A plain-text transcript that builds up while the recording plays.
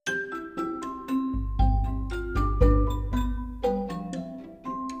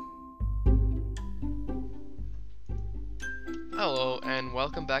Hello, and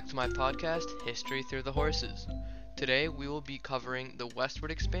welcome back to my podcast, History Through the Horses. Today we will be covering the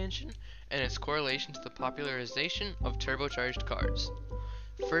westward expansion and its correlation to the popularization of turbocharged cars.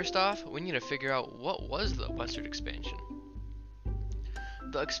 First off, we need to figure out what was the westward expansion.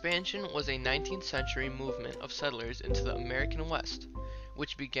 The expansion was a 19th century movement of settlers into the American West,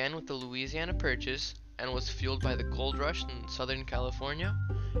 which began with the Louisiana Purchase and was fueled by the gold rush in Southern California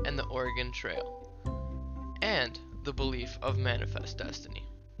and the Oregon Trail, and the belief of manifest destiny.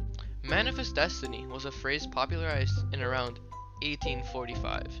 Manifest destiny was a phrase popularized in around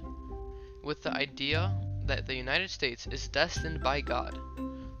 1845, with the idea that the United States is destined by God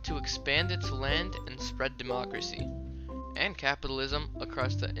to expand its land and spread democracy and capitalism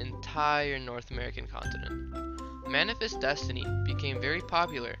across the entire North American continent. Manifest destiny became very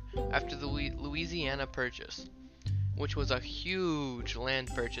popular after the Louisiana Purchase, which was a huge land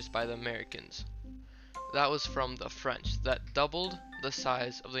purchase by the Americans. That was from the French that doubled the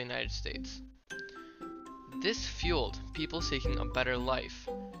size of the United States. This fueled people seeking a better life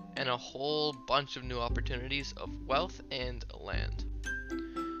and a whole bunch of new opportunities of wealth and land.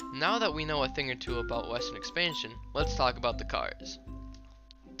 Now that we know a thing or two about Western expansion, let's talk about the cars.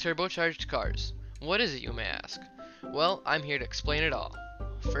 Turbocharged cars. What is it, you may ask? Well, I'm here to explain it all.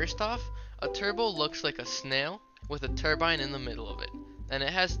 First off, a turbo looks like a snail with a turbine in the middle of it, and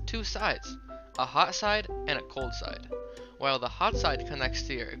it has two sides, a hot side and a cold side. While the hot side connects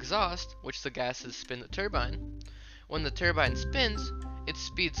to your exhaust, which the gases spin the turbine, when the turbine spins, it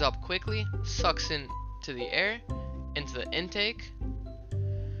speeds up quickly, sucks into the air, into the intake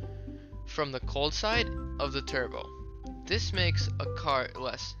from the cold side of the turbo. This makes a car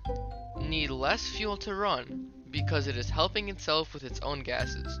need less fuel to run because it is helping itself with its own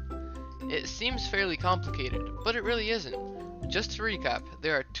gases. It seems fairly complicated, but it really isn't. Just to recap,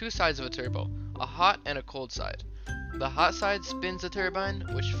 there are two sides of a turbo, a hot and a cold side. The hot side spins the turbine,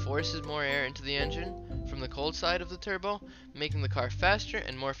 which forces more air into the engine from the cold side of the turbo, making the car faster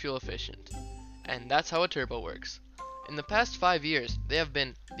and more fuel efficient. And that's how a turbo works. In the past 5 years, they have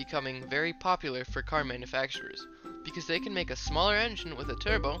been becoming very popular for car manufacturers because they can make a smaller engine with a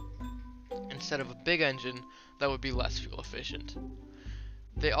turbo instead of a big engine that would be less fuel efficient.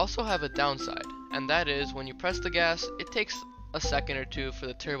 They also have a downside, and that is when you press the gas, it takes a second or two for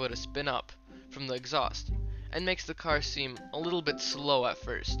the turbo to spin up from the exhaust and makes the car seem a little bit slow at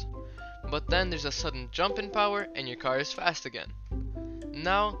first. But then there's a sudden jump in power and your car is fast again.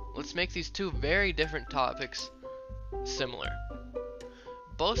 Now, let's make these two very different topics similar.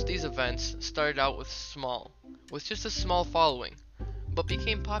 Both these events started out with just a small following, but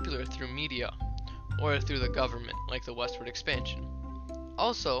became popular through media or through the government, like the westward expansion.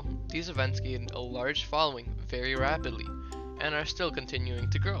 Also, these events gained a large following very rapidly and are still continuing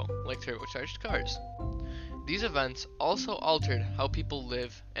to grow, like turbocharged cars. These events also altered how people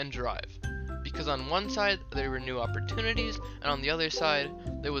live and drive, because on one side there were new opportunities, and on the other side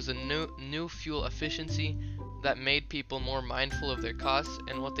there was a new fuel efficiency that made people more mindful of their costs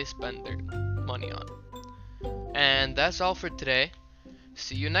and what they spend their money on. And that's all for today.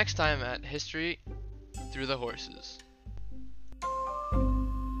 See you next time at History Through the Horses.